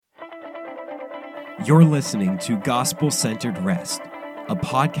You're listening to Gospel Centered Rest, a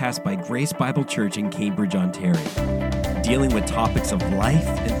podcast by Grace Bible Church in Cambridge, Ontario, dealing with topics of life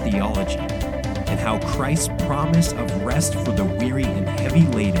and theology, and how Christ's promise of rest for the weary and heavy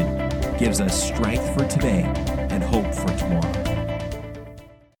laden gives us strength for today and hope for tomorrow.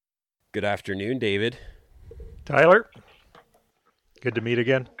 Good afternoon, David. Tyler, good to meet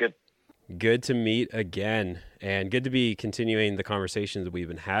again. Good to meet again, and good to be continuing the conversations that we've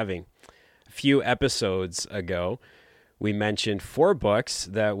been having. A few episodes ago, we mentioned 4 books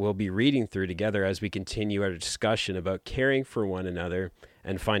that we'll be reading through together as we continue our discussion about caring for one another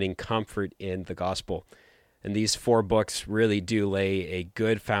and finding comfort in the gospel. And these 4 books really do lay a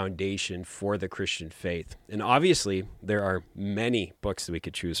good foundation for the Christian faith. And obviously, there are many books that we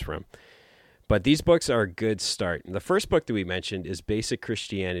could choose from. But these books are a good start. And the first book that we mentioned is Basic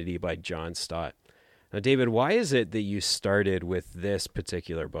Christianity by John Stott. Now, David, why is it that you started with this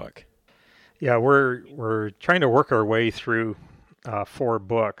particular book? Yeah, we're trying to work our way through 4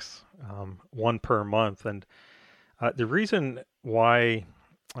 books, one per month. And the reason why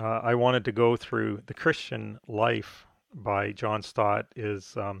I wanted to go through The Christian Life by John Stott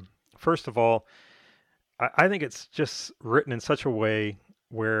is, first of all, I think it's just written in such a way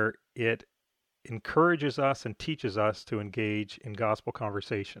where it encourages us and teaches us to engage in gospel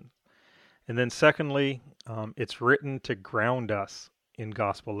conversation. And then secondly, it's written to ground us in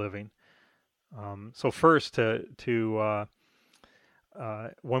gospel living. So first, when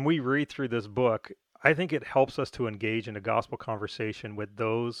we read through this book, I think it helps us to engage in a gospel conversation with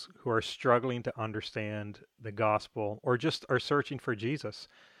those who are struggling to understand the gospel or just are searching for Jesus.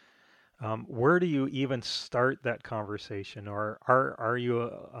 Where do you even start that conversation? Or are you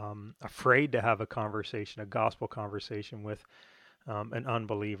afraid to have a conversation, a gospel conversation with an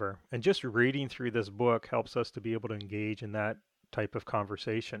unbeliever? And just reading through this book helps us to be able to engage in that type of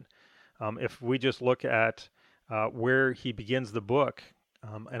conversation. If we just look at where he begins the book,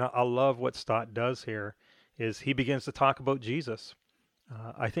 and I love what Stott does here, is he begins to talk about Jesus.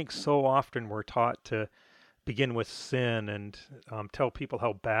 I think so often we're taught to begin with sin and tell people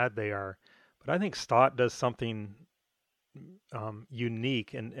how bad they are. But I think Stott does something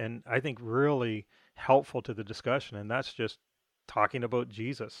unique and I think really helpful to the discussion, and that's just talking about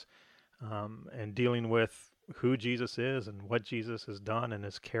Jesus and dealing with who Jesus is and what Jesus has done and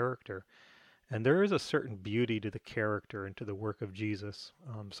his character. And there is a certain beauty to the character and to the work of Jesus.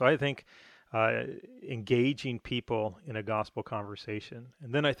 So I think engaging people in a gospel conversation.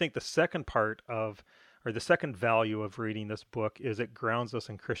 And then I think the second value of reading this book is it grounds us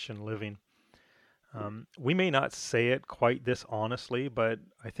in Christian living. We may not say it quite this honestly, but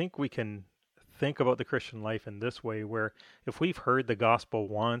I think we can think about the Christian life in this way, where if we've heard the gospel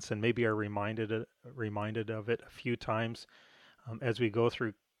once and maybe are reminded of it a few times as we go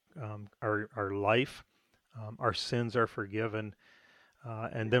through our life, our sins are forgiven,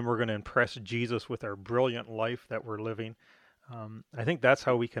 and then we're going to impress Jesus with our brilliant life that we're living. I think that's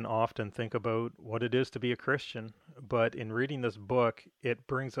how we can often think about what it is to be a Christian. But in reading this book, it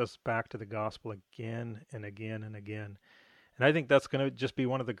brings us back to the gospel again and again and again. And I think that's going to just be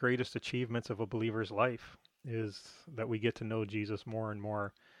one of the greatest achievements of a believer's life, is that we get to know Jesus more and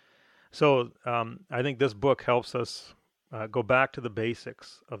more. So I think this book helps us go back to the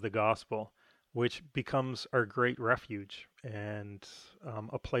basics of the gospel, which becomes our great refuge and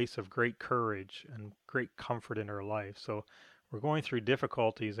a place of great courage and great comfort in our life. So we're going through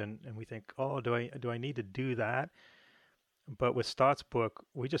difficulties and we think, oh, do I need to do that? But with Stott's book,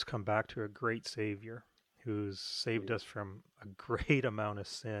 we just come back to a great Savior who's saved us from a great amount of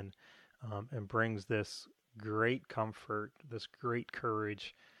sin and brings this great comfort, this great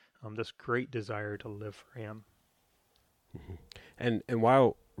courage, this great desire to live for him. Mm-hmm. And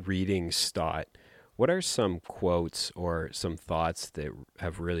while reading Stott, what are some quotes or some thoughts that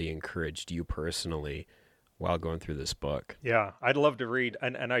have really encouraged you personally while going through this book? Yeah, I'd love to read,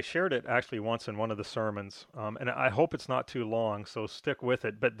 and I shared it actually once in one of the sermons, and I hope it's not too long, so stick with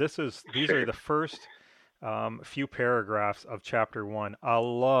it. But these are the first few paragraphs of chapter 1. I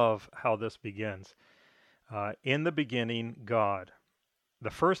love how this begins. In the beginning, God. The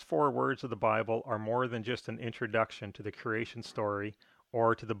first 4 words of the Bible are more than just an introduction to the creation story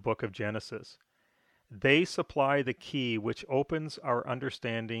or to the book of Genesis. They supply the key which opens our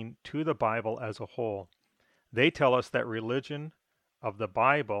understanding to the Bible as a whole. They tell us that religion of the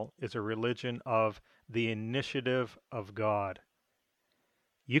Bible is a religion of the initiative of God.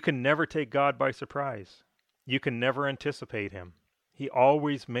 You can never take God by surprise. You can never anticipate him. He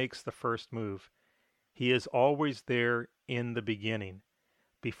always makes the first move. He is always there in the beginning.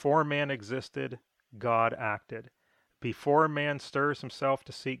 Before man existed, God acted. Before man stirs himself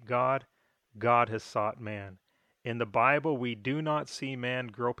to seek God, God has sought man. In the Bible, we do not see man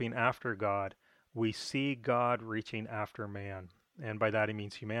groping after God. We see God reaching after man. And by that he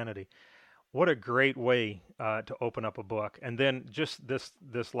means humanity. What a great way to open up a book. And then just this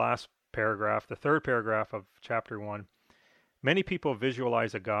last paragraph, the third paragraph of chapter 1. Many people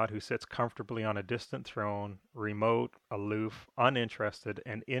visualize a God who sits comfortably on a distant throne, remote, aloof, uninterested,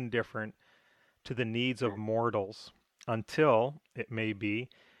 and indifferent to the needs of mortals, until, it may be,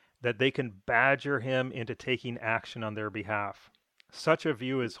 that they can badger him into taking action on their behalf. Such a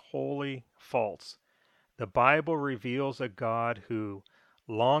view is wholly false. The Bible reveals a God who,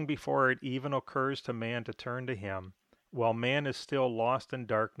 long before it even occurs to man to turn to him, while man is still lost in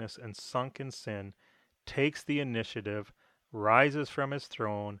darkness and sunk in sin, takes the initiative, rises from his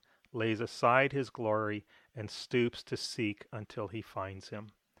throne, lays aside his glory, and stoops to seek until he finds him.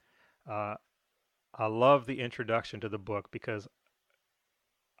 I love the introduction to the book, because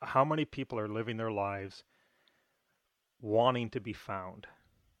how many people are living their lives wanting to be found?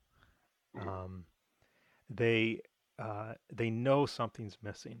 They know something's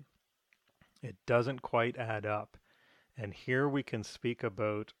missing. It doesn't quite add up. And here we can speak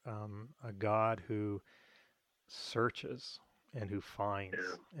about a God who searches and who finds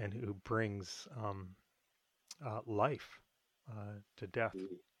and who brings life to death.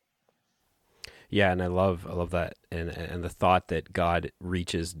 Yeah, and I love that, and the thought that God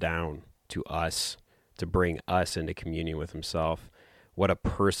reaches down to us to bring us into communion with himself. What a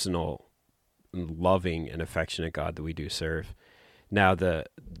personal, loving, and affectionate God that we do serve. Now, the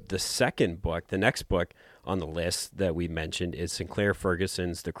second book, the next book on the list that we mentioned is Sinclair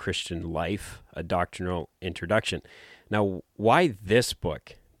Ferguson's The Christian Life, A Doctrinal Introduction. Now, why this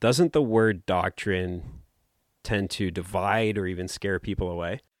book? Doesn't the word doctrine tend to divide or even scare people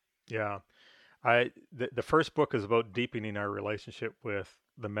away? Yeah. The first book is about deepening our relationship with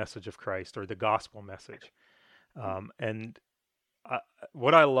the message of Christ, or the gospel message. And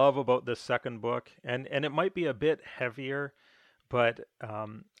what I love about this second book, and it might be a bit heavier, but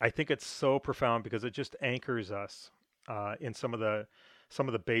I think it's so profound because it just anchors us in some of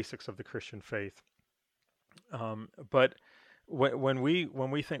the basics of the Christian faith. But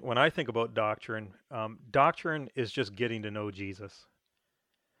when I think about doctrine, doctrine is just getting to know Jesus.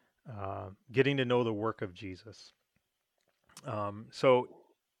 Getting to know the work of Jesus. So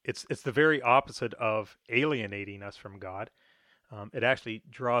it's the very opposite of alienating us from God. It actually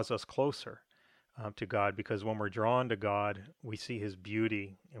draws us closer to God, because when we're drawn to God, we see his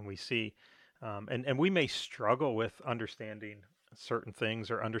beauty, and we see, and we may struggle with understanding certain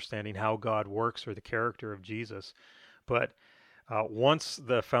things or understanding how God works or the character of Jesus. But once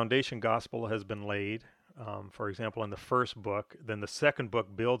the foundation gospel has been laid, for example, in the first book, then the second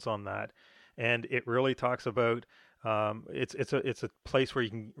book builds on that, and it really talks about it's a place where you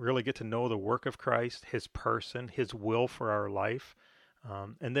can really get to know the work of Christ, his person, his will for our life,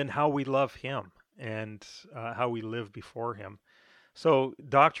 and then how we love him and how we live before him. So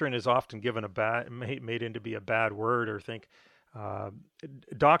doctrine is often given made into be a bad word, or think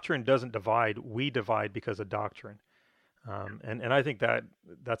doctrine doesn't divide. We divide because of doctrine. And I think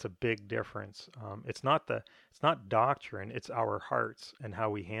that's a big difference. It's not doctrine, it's our hearts and how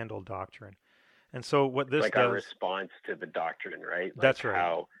we handle doctrine. And so what this like does, our response to the doctrine, right? Like that's right.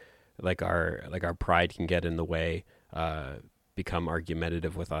 How, like our pride can get in the way, become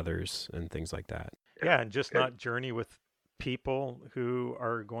argumentative with others and things like that. Yeah, and just not journey with people who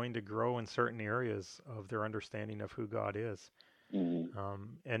are going to grow in certain areas of their understanding of who God is.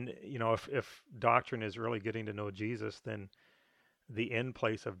 And if doctrine is really getting to know Jesus, then the end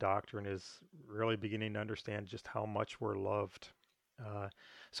place of doctrine is really beginning to understand just how much we're loved.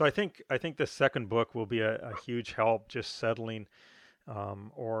 So I think the second book will be a huge help, just settling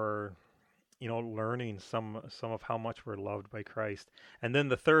or learning some of how much we're loved by Christ. And then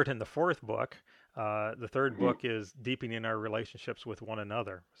the third and the fourth book, the third book is deepening our relationships with one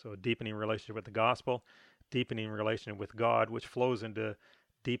another. So deepening relationship with the gospel, deepening relationship with God, which flows into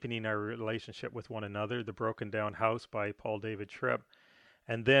deepening our relationship with one another, The Broken Down House by Paul David Tripp.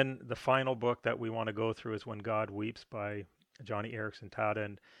 And then the final book that we want to go through is When God Weeps by Johnny Erickson Tada.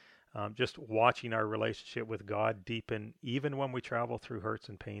 And just watching our relationship with God deepen even when we travel through hurts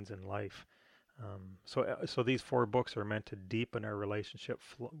and pains in life. So these four books are meant to deepen our relationship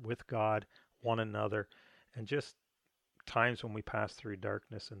with God, one another, and just times when we pass through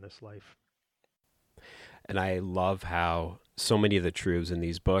darkness in this life. And I love how so many of the truths in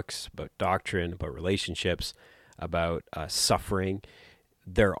these books about doctrine, about relationships, about suffering,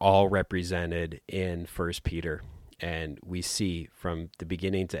 they're all represented in 1 Peter. And we see from the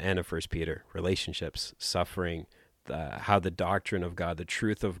beginning to end of 1 Peter, relationships, suffering, how the doctrine of God, the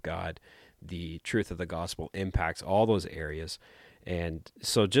truth of God, the truth of the gospel impacts all those areas. And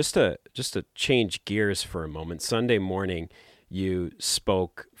so just to change gears for a moment, Sunday morning, you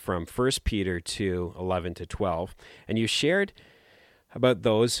spoke from 1 Peter 2, 11 to 12, and you shared about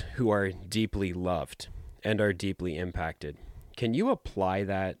those who are deeply loved and are deeply impacted. Can you apply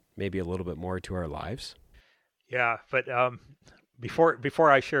that maybe a little bit more to our lives? Yeah, but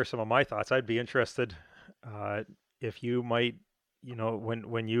before I share some of my thoughts, I'd be interested if you might,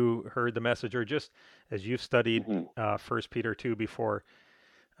 when you heard the message, or just as you've studied 1 Peter 2 before,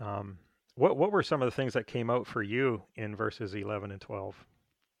 what were some of the things that came out for you in verses 11 and 12?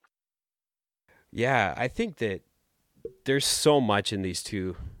 Yeah, I think that there's so much in these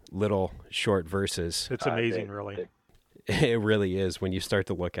two little short verses. It's amazing, really. It really is when you start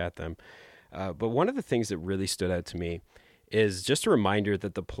to look at them. But one of the things that really stood out to me is just a reminder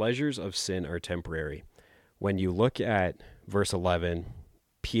that the pleasures of sin are temporary. When you look at verse 11,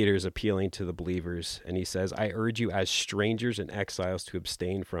 Peter's appealing to the believers, and he says, I urge you as strangers and exiles to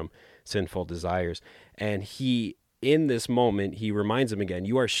abstain from sinful desires. And he, in this moment, he reminds them again,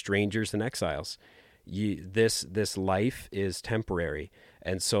 you are strangers and exiles. This life is temporary.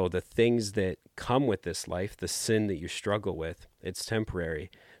 And so the things that come with this life, the sin that you struggle with, it's temporary.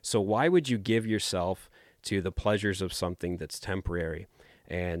 So why would you give yourself to the pleasures of something that's temporary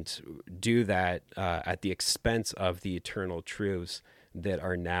and do that at the expense of the eternal truths that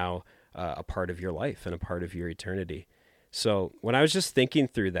are now a part of your life and a part of your eternity? So when I was just thinking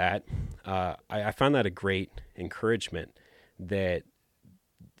through that, I found that a great encouragement that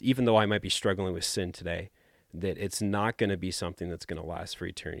even though I might be struggling with sin today, that it's not going to be something that's going to last for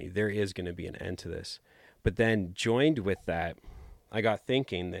eternity. There is going to be an end to this. But then joined with that, I got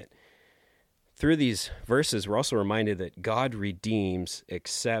thinking that through these verses, we're also reminded that God redeems,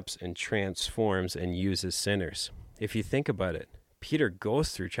 accepts, and transforms and uses sinners. If you think about it, Peter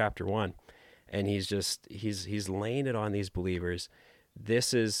goes through chapter 1, and he's laying it on these believers.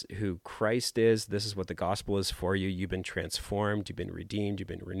 This is who Christ is. This is what the gospel is for you. You've been transformed. You've been redeemed. You've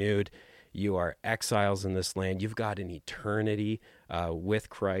been renewed. You are exiles in this land. You've got an eternity with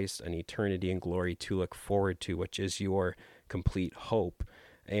Christ, an eternity in glory to look forward to, which is your complete hope.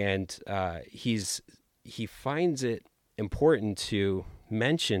 And he finds it important to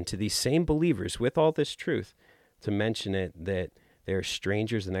mention to these same believers with all this truth, to mention it that they're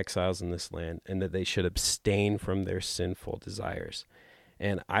strangers and exiles in this land and that they should abstain from their sinful desires.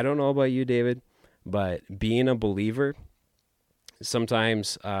 And I don't know about you, David, but being a believer,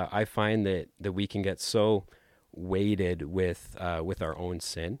 sometimes I find that we can get so weighted with our own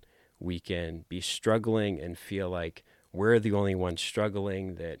sin. We can be struggling and feel like we're the only ones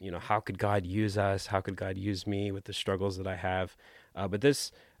struggling, that, how could God use us? How could God use me with the struggles that I have? But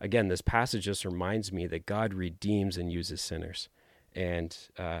this passage just reminds me that God redeems and uses sinners. And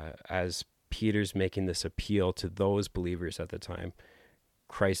as Peter's making this appeal to those believers at the time,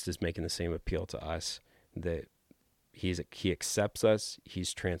 Christ is making the same appeal to us, that he accepts us,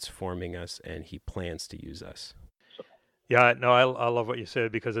 he's transforming us, and he plans to use us. Yeah, no, I love what you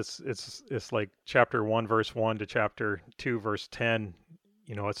said, because it's like chapter 1 verse 1 to chapter 2 verse 10.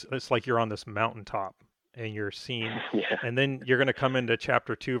 It's like you're on this mountaintop and you're seeing, and then you're going to come into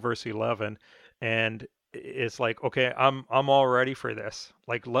chapter 2 verse 11, and it's like, okay, I'm all ready for this.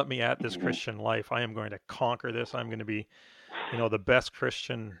 Like, let me at this Christian life. I am going to conquer this. I'm going to be, the best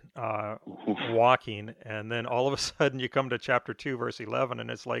Christian walking. And then all of a sudden you come to chapter 2 verse 11,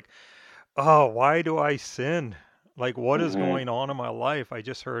 and it's like, oh, why do I sin? Like, what is going on in my life? I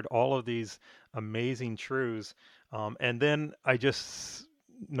just heard all of these amazing truths, and then I just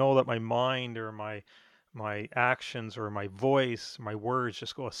know that my mind or my actions or my voice, my words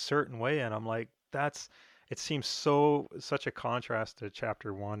just go a certain way, and I'm like, it seems such a contrast to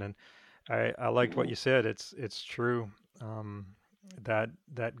chapter 1. And I liked what you said. It's true, that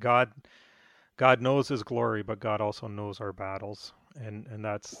God knows his glory, but God also knows our battles, and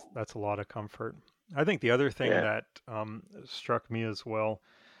that's a lot of comfort. I think the other thing that struck me as well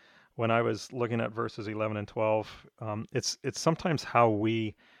when I was looking at verses 11 and 12, it's sometimes how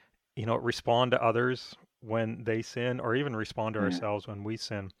we, respond to others when they sin, or even respond to ourselves when we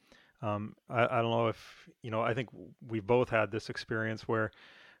sin. I don't know if, I think we've both had this experience where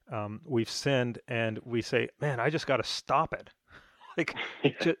we've sinned and we say, man, I just got to stop it.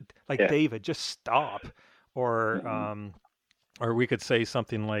 David, just stop. Or we could say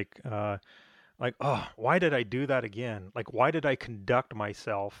something like, oh, why did I do that again? Like, why did I conduct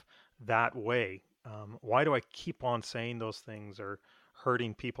myself that way? Why do I keep on saying those things or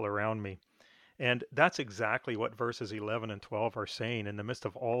hurting people around me? And that's exactly what verses 11 and 12 are saying. In the midst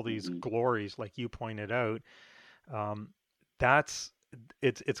of all these glories, like you pointed out, that's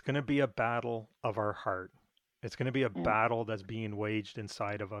it's going to be a battle of our heart. It's going to be a battle that's being waged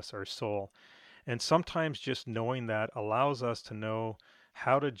inside of us, our soul. And sometimes just knowing that allows us to know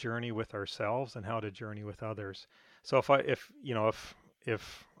how to journey with ourselves and how to journey with others. So if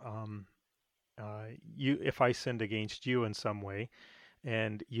I sinned against you in some way,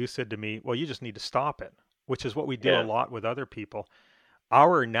 and you said to me, well, you just need to stop it, which is what we do a lot with other people.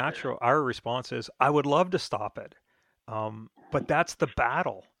 Our response is, I would love to stop it. But that's the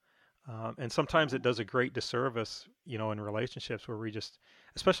battle. And sometimes it does a great disservice, in relationships where we just,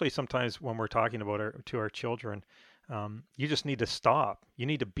 especially sometimes when we're talking about to our children, you just need to stop. You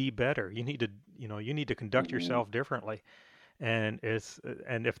need to be better. You need to conduct yourself differently. And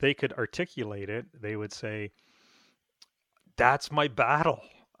if they could articulate it, they would say, that's my battle.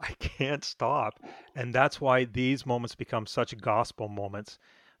 I can't stop. And that's why these moments become such gospel moments.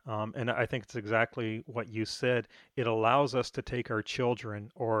 And I think it's exactly what you said. It allows us to take our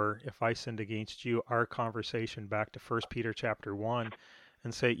children, or if I sinned against you, our conversation back to 1 Peter chapter 1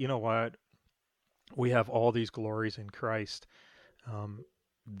 and say, you know what? We have all these glories in Christ.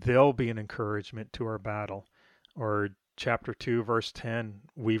 They'll be an encouragement to our battle. Or chapter 2, verse 10,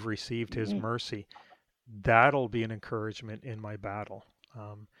 we've received his mercy. That'll be an encouragement in my battle.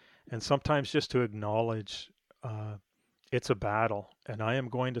 And sometimes just to acknowledge it's a battle, and I am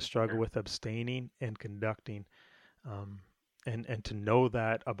going to struggle with abstaining and conducting, and to know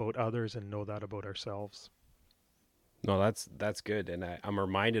that about others and know that about ourselves. No, that's good. And I'm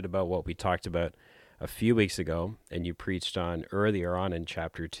reminded about what we talked about a few weeks ago, and you preached on earlier on in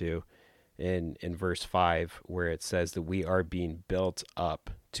chapter 2 in verse 5, where it says that we are being built up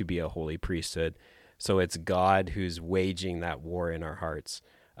to be a holy priesthood. So it's God who's waging that war in our hearts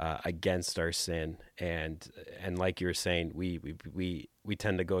against our sin, and like you were saying, we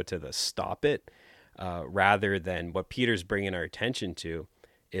tend to go to the stop it rather than what Peter's bringing our attention to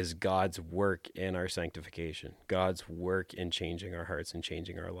is God's work in our sanctification, God's work in changing our hearts and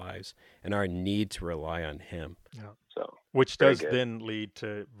changing our lives, and our need to rely on Him. Yeah. Which does then lead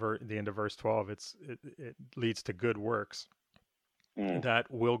to the end of verse 12. It leads to good works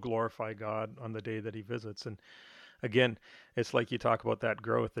that will glorify God on the day that He visits. And again, it's like you talk about that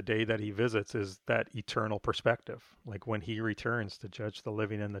growth. The day that He visits is that eternal perspective, like when He returns to judge the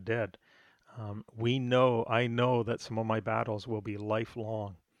living and the dead. I know that some of my battles will be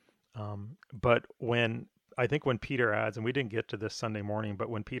lifelong. But when Peter adds, and we didn't get to this Sunday morning, but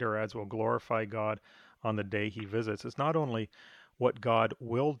when Peter adds, will glorify God on the day He visits, it's not only what God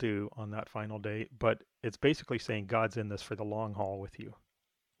will do on that final day, but it's basically saying God's in this for the long haul with you.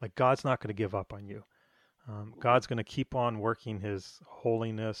 Like, God's not going to give up on you. God's going to keep on working His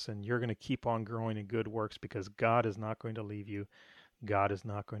holiness, and you're going to keep on growing in good works, because God is not going to leave you. God is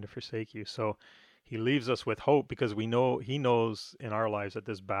not going to forsake you. So He leaves us with hope, because He knows in our lives that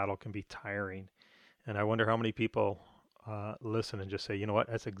this battle can be tiring. And I wonder how many people listen and just say, you know what,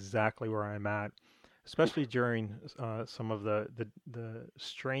 that's exactly where I'm at, especially during some of the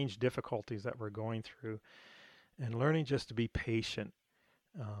strange difficulties that we're going through, and learning just to be patient.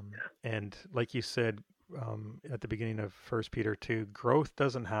 And like you said at the beginning of 1 Peter 2, growth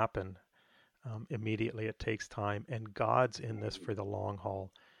doesn't happen immediately. It takes time, and God's in this for the long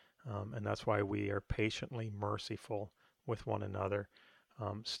haul. And that's why we are patiently merciful with one another.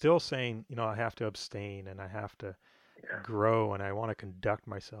 Still saying, I have to abstain, and I have to grow, and I want to conduct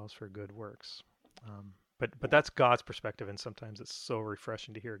myself for good works. But that's God's perspective, and sometimes it's so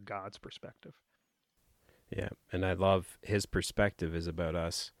refreshing to hear God's perspective. Yeah, and I love His perspective is about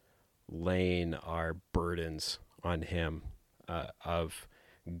us laying our burdens on Him, of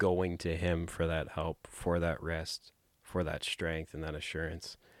going to Him for that help, for that rest, for that strength, and that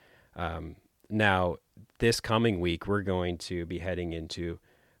assurance. Now, this coming week, we're going to be heading into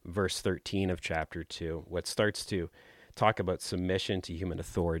verse 13 of chapter 2, what starts to talk about submission to human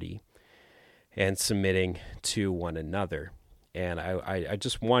authority and submitting to one another. And I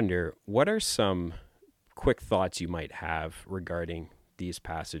just wonder, what are some quick thoughts you might have regarding these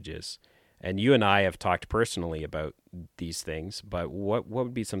passages? And you and I have talked personally about these things, but what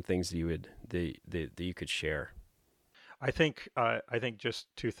would be some things that you could share? I think just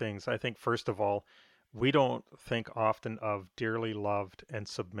two things. I think, first of all, we don't think often of dearly loved and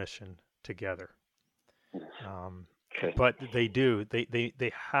submission together. But they do.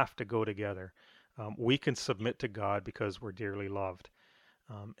 They have to go together. We can submit to God because we're dearly loved.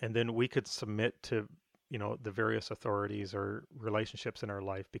 And then we could submit to, the various authorities or relationships in our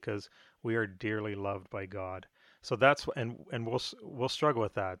life because we are dearly loved by God. So that's, and we'll struggle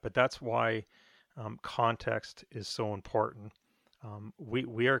with that, but that's why context is so important.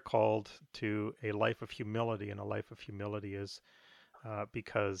 We are called to a life of humility, and a life of humility is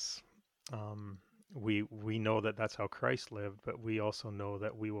because we know that that's how Christ lived, but we also know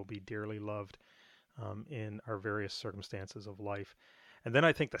that we will be dearly loved in our various circumstances of life. And then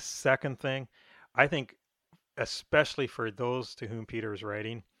I think the second thing, I think especially for those to whom Peter is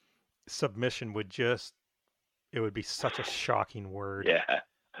writing, submission would be such a shocking word. Yeah.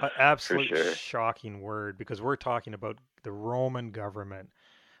 An absolute sure. shocking word, because we're talking about the Roman government.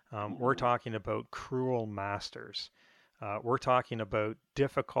 We're talking about cruel masters. We're talking about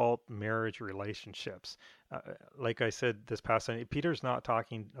difficult marriage relationships. Like I said this past Sunday, Peter's not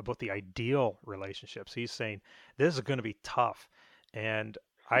talking about the ideal relationships. He's saying this is going to be tough. And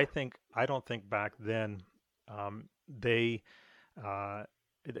I don't think back then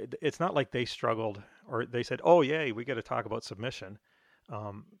it's not like they struggled or they said, oh, yay, we got to talk about submission.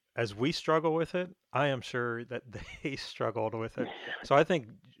 As we struggle with it, I am sure that they struggled with it. So I think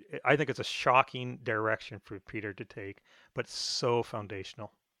it's a shocking direction for Peter to take, but so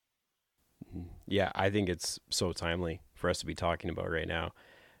foundational. Yeah, I think it's so timely for us to be talking about right now,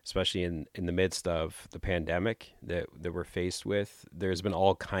 especially in the midst of the pandemic that we're faced with. There's been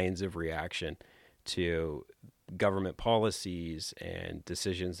all kinds of reaction to government policies and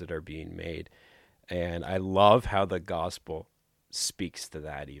decisions that are being made. And I love how the gospel speaks to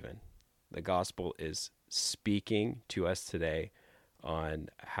that even. The gospel is speaking to us today on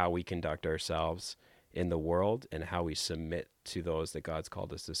how we conduct ourselves in the world and how we submit to those that God's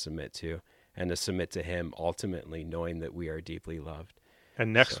called us to submit to, and to submit to him ultimately, knowing that we are deeply loved.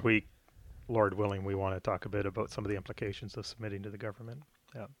 And next week, Lord willing, we want to talk a bit about some of the implications of submitting to the government.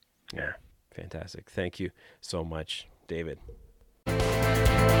 Yeah. Fantastic. Thank you so much, David.